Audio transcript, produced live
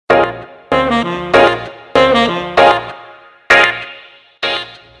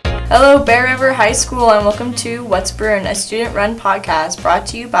Hello, Bear River High School, and welcome to What's Bruin, a student-run podcast brought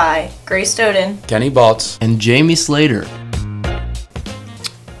to you by Grace Doden, Kenny Baltz, and Jamie Slater.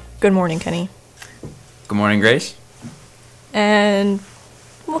 Good morning, Kenny. Good morning, Grace. And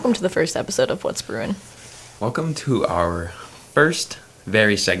welcome to the first episode of What's Bruin. Welcome to our first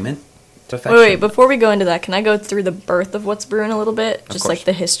very segment. Wait, before we go into that, can I go through the birth of What's Bruin a little bit? Just like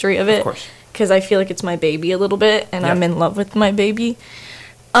the history of it? Of course. Because I feel like it's my baby a little bit, and I'm in love with my baby.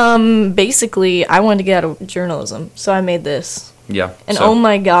 Basically, I wanted to get out of journalism, so I made this. Yeah. And oh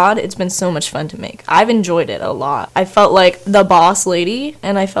my god, it's been so much fun to make. I've enjoyed it a lot. I felt like the boss lady,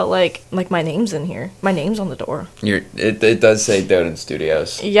 and I felt like my name's in here. My name's on the door. It does say Doden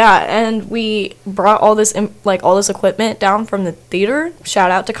Studios. Yeah, and we brought all this equipment down from the theater.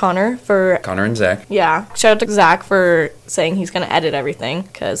 Shout out to Connor and Zach. Yeah, shout out to Zach for saying he's gonna edit everything,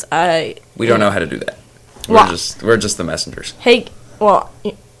 because we don't know how to do that. We're just the messengers. Hey,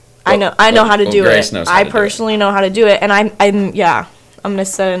 I know how to do Grace it. knows how to personally know how to do it, and I'm gonna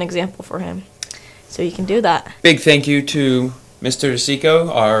set an example for him, so you can do that. Big thank you to Mr. DeSico,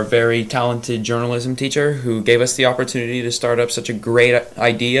 our very talented journalism teacher, who gave us the opportunity to start up such a great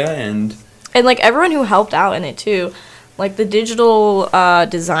idea, and everyone who helped out in it too, like the digital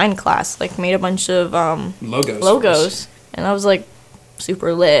design class, made a bunch of logos, and I was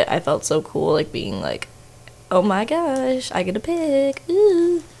super lit. I felt so cool, being oh my gosh, I get a pick.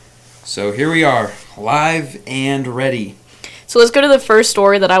 Ooh. So here we are, live and ready. So let's go to the first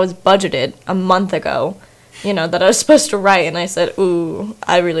story that I was budgeted a month ago, that I was supposed to write, and I said, ooh,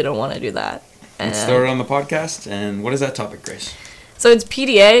 I really don't want to do that. Let's start on the podcast, and what is that topic, Grace? So it's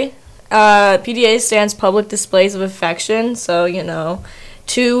PDA. PDA stands Public Displays of Affection, so,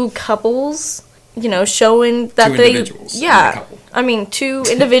 two couples, showing that two individuals. Yeah. A couple. I mean, two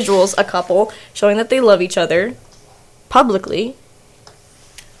individuals, a couple, showing that they love each other publicly.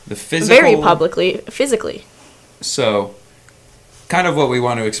 Very publicly, physically. So, kind of what we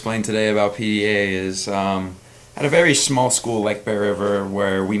want to explain today about PDA is at a very small school like Bear River,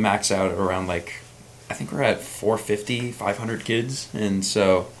 where we max out at around I think we're at 450, 500 kids. And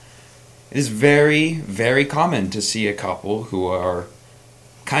so it is very, very common to see a couple who are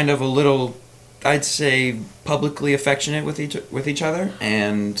kind of a little, I'd say, publicly affectionate with each other,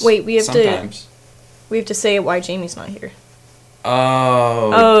 and wait, we have sometimes to say why Jamie's not here.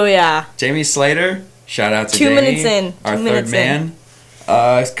 Oh yeah, Jamie Slater. Shout out to 2 Jamie, minutes in. our third man.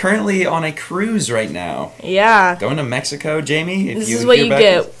 Is currently on a cruise right now. Yeah, going to Mexico, Jamie. This is what you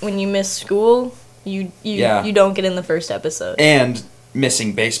get when you miss school. You don't get in the first episode. And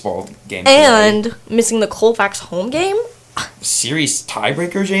missing baseball games. And today. Missing the Colfax home game. Series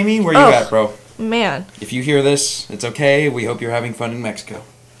tiebreaker, Jamie. Where you at, bro? Man. If you hear this, it's okay. We hope you're having fun in Mexico.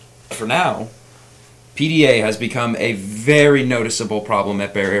 For now, PDA has become a very noticeable problem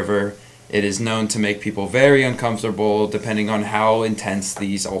at Bear River. It is known to make people very uncomfortable depending on how intense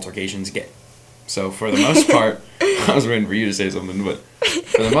these altercations get. So for the most part, I was waiting for you to say something, but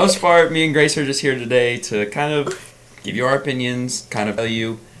for the most part, me and Grace are just here today to kind of give you our opinions, kind of tell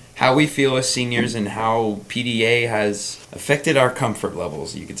you how we feel as seniors and how PDA has affected our comfort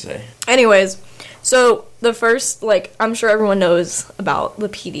levels, you could say. Anyways, so the first, I'm sure everyone knows about the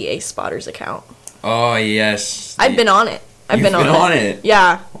PDA Spotters account. Oh, yes. I've been on it. I've been on it?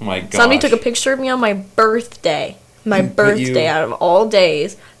 Yeah. Oh, my gosh. Somebody took a picture of me on my birthday. Out of all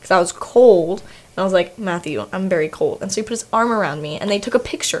days, because I was cold. And I was like, Matthew, I'm very cold. And so he put his arm around me, and they took a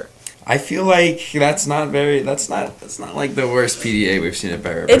picture. I feel like that's not the worst PDA we've seen at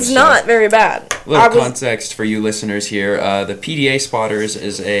Bear River. It's not very bad. Context for you listeners here. The PDA Spotters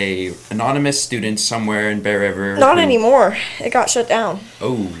is a anonymous student somewhere in Bear River. Not anymore. It got shut down.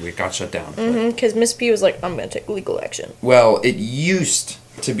 Oh, it got shut down. Because Miss P was like, I'm going to take legal action. Well, it used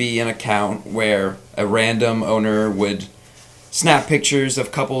to be an account where a random owner would snap pictures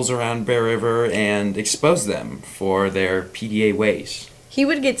of couples around Bear River and expose them for their PDA ways. He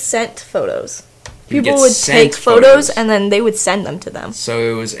would get sent photos. People would take photos and then they would send them to them. So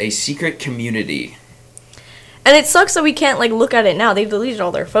it was a secret community. And it sucks that we can't look at it now. They've deleted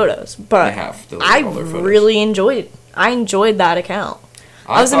all their photos, but I really enjoyed that account.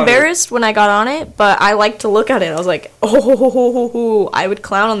 I was embarrassed when I got on it, but I liked to look at it. I was like, oh, I would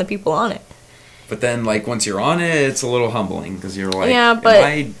clown on the people on it. But then once you're on it, it's a little humbling because you're like, yeah,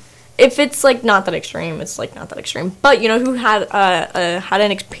 but if it's not that extreme, it's not that extreme. But you know who had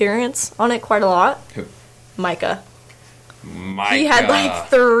an experience on it quite a lot? Who? Micah. He had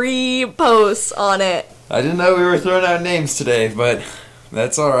 3 posts on it. I didn't know we were throwing out names today, but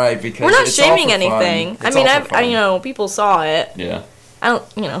that's all right because we're not shaming anything. I mean, people saw it. Yeah. I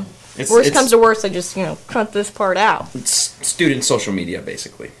don't, worst comes to worst, I just cut this part out. It's student social media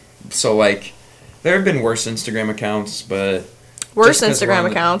basically. So, like, there have been worse Instagram accounts, but... Worse Instagram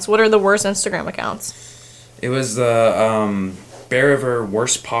accounts? What are the worst Instagram accounts? It was the Bear River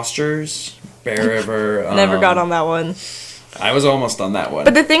Worst Postures. Bear River... Never got on that one. I was almost on that one.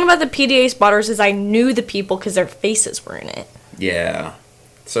 But the thing about the PDA spotters is I knew the people because their faces were in it. Yeah.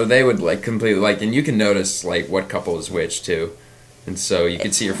 So they would, like, completely, like, and you can notice, like, what couple is which, too. And so you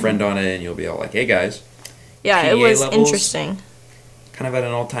could see your friend on it, and you'll be all like, hey, guys. Yeah, PDA it was levels, interesting. Kind of at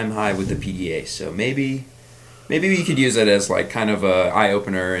an all-time high with the PDA. So maybe we could use it as, like, kind of a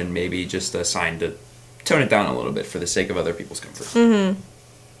eye-opener and maybe just a sign to tone it down a little bit for the sake of other people's comfort. Mm-hmm.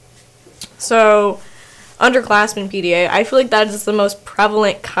 So, underclassmen PDA, I feel like that is the most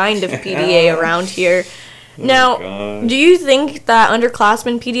prevalent kind of PDA around here. Now, do you think that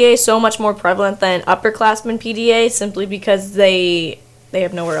underclassmen PDA is so much more prevalent than upperclassmen PDA simply because they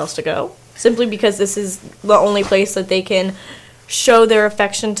have nowhere else to go? Simply because this is the only place that they can show their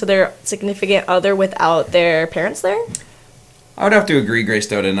affection to their significant other without their parents there? I would have to agree, Grace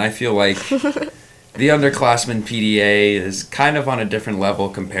Doden. I feel like the underclassmen PDA is kind of on a different level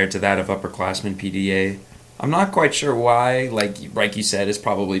compared to that of upperclassmen PDA. I'm not quite sure why, like you said, it's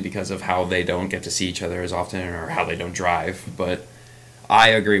probably because of how they don't get to see each other as often or how they don't drive, but I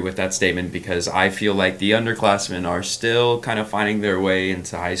agree with that statement because I feel like the underclassmen are still kind of finding their way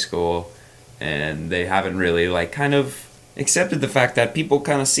into high school and they haven't really, like, kind of accepted the fact that people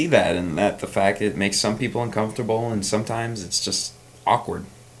kind of see that and that the fact it makes some people uncomfortable and sometimes it's just awkward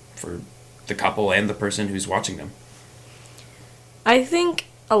for the couple and the person who's watching them. I think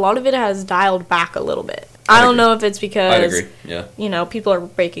a lot of it has dialed back a little bit. I don't know if it's because, people are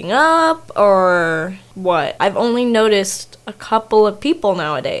breaking up or what. I've only noticed a couple of people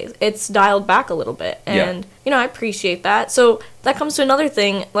nowadays. It's dialed back a little bit. And, I appreciate that. So that comes to another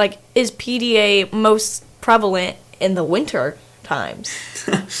thing, like, is PDA most prevalent in the winter times?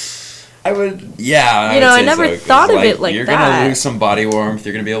 I would, yeah. I never thought of it like that. You're going to lose some body warmth.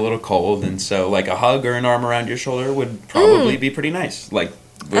 You're going to be a little cold. And so, like, a hug or an arm around your shoulder would probably be pretty nice. Like,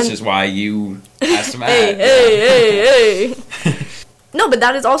 which is why you asked him out. Hey. No, but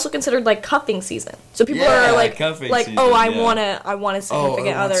that is also considered like cuffing season. So people are like, season, I want a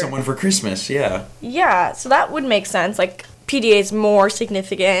significant other. Someone for Christmas, yeah. Yeah, so that would make sense. Like PDA is more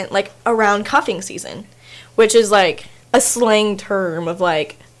significant, like around cuffing season, which is like a slang term of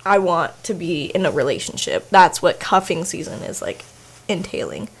like I want to be in a relationship. That's what cuffing season is like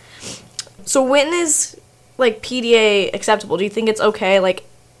entailing. So when is like PDA acceptable? Do you think it's okay like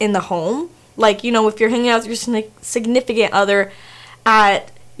in the home? Like, if you're hanging out with your significant other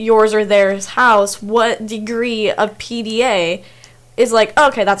at yours or theirs house, what degree of PDA is like,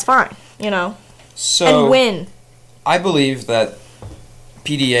 okay, that's fine, So, and when? I believe that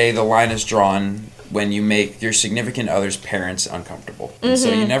PDA, the line is drawn when you make your significant other's parents uncomfortable. Mm-hmm. And so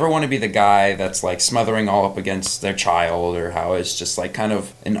you never want to be the guy that's like smothering all up against their child or how it's just like kind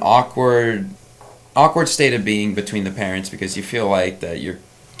of an awkward state of being between the parents because you feel like that your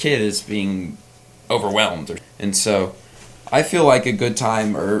kid is being overwhelmed. And so I feel like a good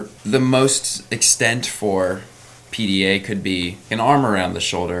time or the most extent for PDA could be an arm around the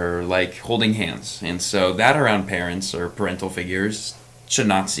shoulder or like holding hands. And so that around parents or parental figures should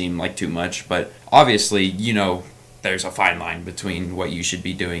not seem like too much. But obviously, there's a fine line between what you should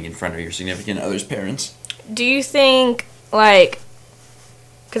be doing in front of your significant other's parents. Do you think like...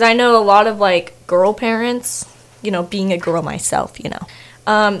 Because I know a lot of, like, girl parents, being a girl myself,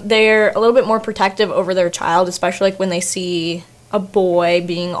 they're a little bit more protective over their child, especially, like, when they see a boy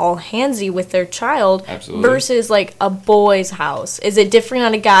being all handsy with their child. Absolutely. Versus, like, a boy's house. Is it different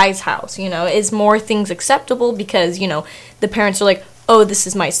on a guy's house, Is more things acceptable because, the parents are like, oh, this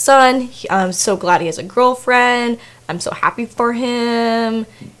is my son. I'm so glad he has a girlfriend. I'm so happy for him.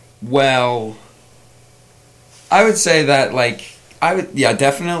 Well, I would say that, like...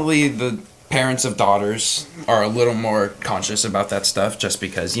 definitely the parents of daughters are a little more conscious about that stuff just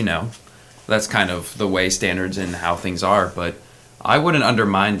because, that's kind of the way standards and how things are. But I wouldn't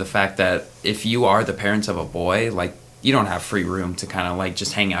undermine the fact that if you are the parents of a boy, like, you don't have free room to kind of, like,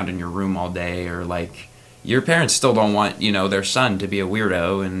 just hang out in your room all day or, like, your parents still don't want, their son to be a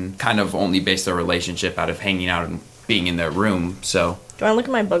weirdo and kind of only base their relationship out of hanging out and being in their room, so... Do I look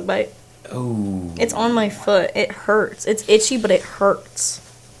at my bug bite? Oh. It's on my foot. It hurts. It's itchy, but it hurts.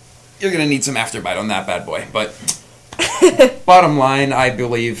 You're going to need some afterbite on that bad boy. But bottom line, I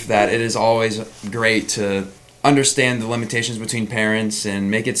believe that it is always great to understand the limitations between parents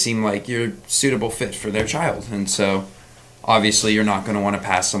and make it seem like you're a suitable fit for their child. And so, obviously, you're not going to want to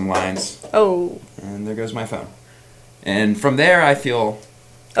pass some lines. Oh. And there goes my phone. And from there, I feel...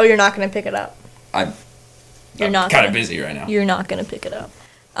 Oh, you're not going to pick it up. You're not kind of busy right now. You're not going to pick it up.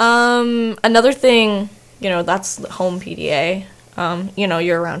 Another thing, that's the home PDA.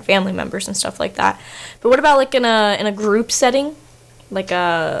 You're around family members and stuff like that. But what about like in a group setting, like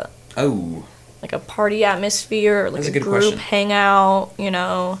a party atmosphere, or like a group question. Hangout?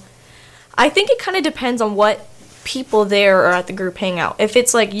 I think it kind of depends on what people there are at the group hangout. If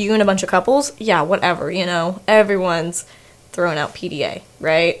it's like you and a bunch of couples, yeah, whatever. Everyone's throwing out PDA,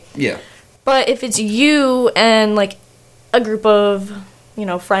 right? Yeah. But if it's you and like a group of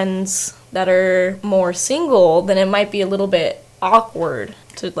friends that are more single, then it might be a little bit awkward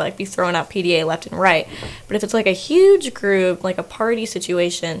to like be throwing out PDA left and right. But if it's like a huge group, like a party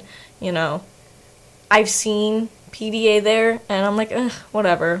situation, I've seen PDA there and I'm like,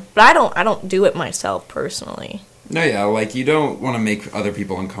 whatever. But I don't do it myself personally. No, yeah, like you don't want to make other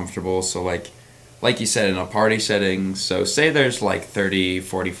people uncomfortable, so like you said, in a party setting, so say there's like 30,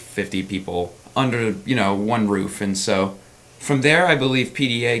 40, 50 people under, one roof, and so from there I believe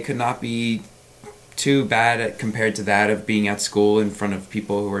PDA could not be too bad compared to that of being at school in front of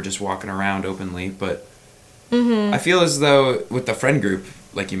people who are just walking around openly. But I feel as though with the friend group,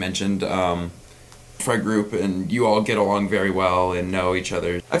 like you mentioned, friend group, and you all get along very well and know each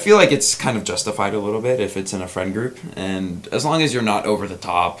other, I feel like it's kind of justified a little bit if it's in a friend group. And as long as you're not over the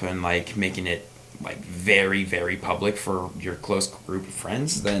top and like making it like very, very public for your close group of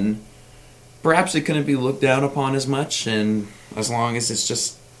friends, then perhaps it couldn't be looked down upon as much. And as long as it's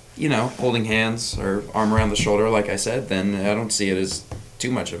just holding hands or arm around the shoulder, like I said, then I don't see it as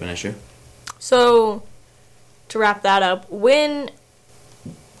too much of an issue. So, to wrap that up, when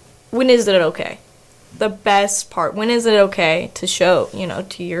is it okay? The best part, when is it okay to show,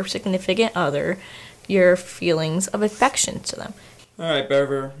 to your significant other, your feelings of affection to them? All right,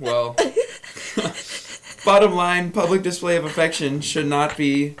 Bever, well, bottom line, public display of affection should not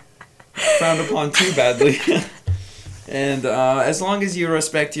be frowned upon too badly. And as long as you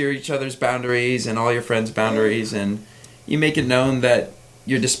respect each other's boundaries and all your friends' boundaries, and you make it known that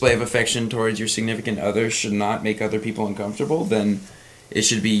your display of affection towards your significant other should not make other people uncomfortable, then it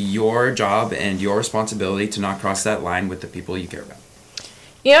should be your job and your responsibility to not cross that line with the people you care about.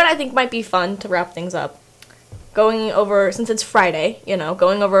 You know what I think might be fun to wrap things up? Going over, since it's Friday,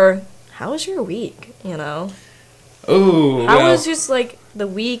 going over, how was your week, Oh, How was just, like,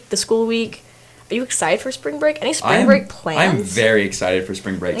 the school week? Are you excited for spring break? Any spring break plans? I'm very excited for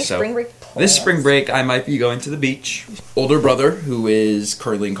spring break. This spring break, I might be going to the beach. Older brother, who is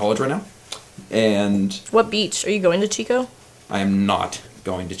currently in college right now. And what beach? Are you going to Chico? I am not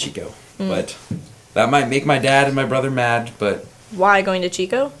going to Chico. But that might make my dad and my brother mad, but... Why going to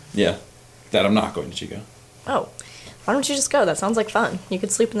Chico? Yeah, that I'm not going to Chico. Oh, why don't you just go? That sounds like fun. You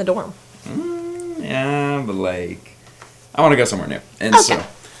could sleep in the dorm. Yeah, but like... I want to go somewhere new. And so,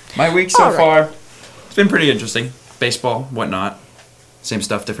 my week so far... It's been pretty interesting. Baseball, whatnot. Same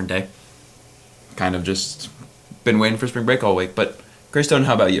stuff, different day. Kind of just been waiting for spring break all week. But, Greystone,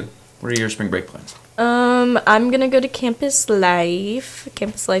 how about you? What are your spring break plans? I'm going to go to Campus Life.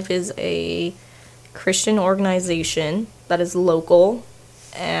 Campus Life is a Christian organization that is local,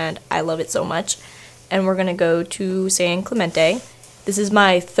 and I love it so much. And we're going to go to San Clemente. This is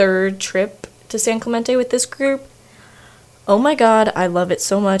my third trip to San Clemente with this group. Oh my god, I love it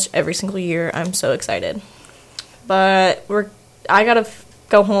so much every single year. I'm so excited. But I gotta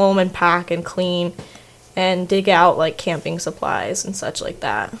go home and pack and clean and dig out like camping supplies and such like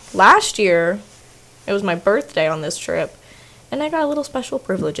that. Last year, it was my birthday on this trip, and I got little special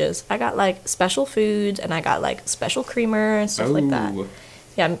privileges. I got like special foods, and I got like special creamer and stuff like that.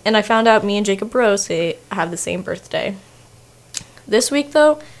 Yeah, and I found out me and Jacob Rose have the same birthday. This week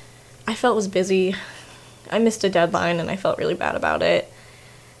though, I felt was busy. I missed a deadline, and I felt really bad about it.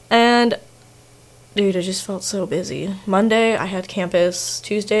 And, dude, I just felt so busy. Monday, I had campus.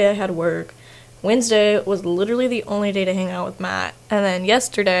 Tuesday, I had work. Wednesday was literally the only day to hang out with Matt. And then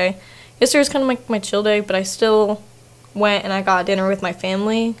yesterday was kind of like my chill day, but I still went and I got dinner with my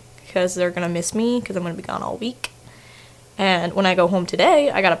family because they're going to miss me because I'm going to be gone all week. And when I go home today,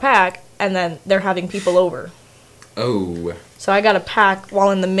 I got to pack, and then they're having people over. Oh. So I got to pack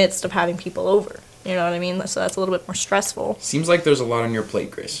while in the midst of having people over. You know what I mean? So that's a little bit more stressful. Seems like there's a lot on your plate,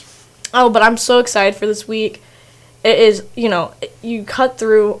 Grace. Oh, but I'm so excited for this week. It is, you cut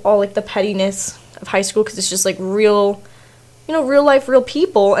through all, like, the pettiness of high school because it's just, like, real life, real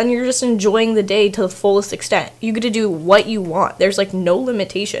people, and you're just enjoying the day to the fullest extent. You get to do what you want. There's, like, no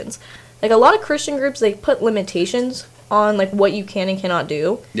limitations. Like, a lot of Christian groups, they put limitations on, like, what you can and cannot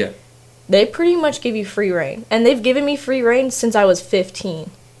do. Yeah. They pretty much give you free reign. And they've given me free reign since I was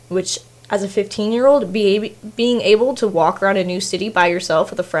 15, which... As a 15-year-old, being able to walk around a new city by yourself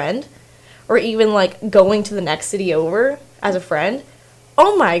with a friend, or even, like, going to the next city over as a friend,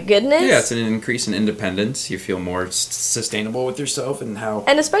 Oh my goodness. Yeah, it's an increase in independence. You feel more sustainable with yourself and how...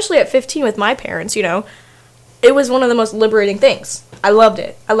 And especially at 15 with my parents, you know, it was one of the most liberating things. I loved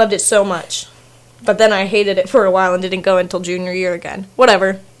it. I loved it so much. But then I hated it for a while and didn't go until junior year again.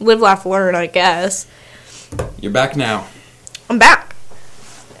 Whatever. Live, laugh, learn, I guess. You're back now. I'm back.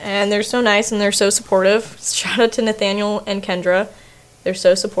 And they're so nice and they're so supportive. Shout out to Nathaniel and Kendra. They're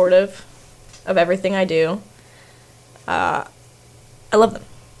so supportive of everything I do. I love them.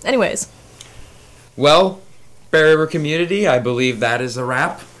 Anyways. Well, Bear River community, I believe that is a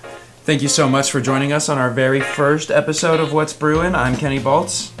wrap. Thank you so much for joining us on our very first episode of What's Bruin. I'm Kenny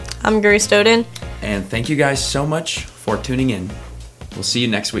Baltz. I'm Grace Stoden. And thank you guys so much for tuning in. We'll see you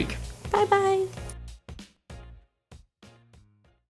next week.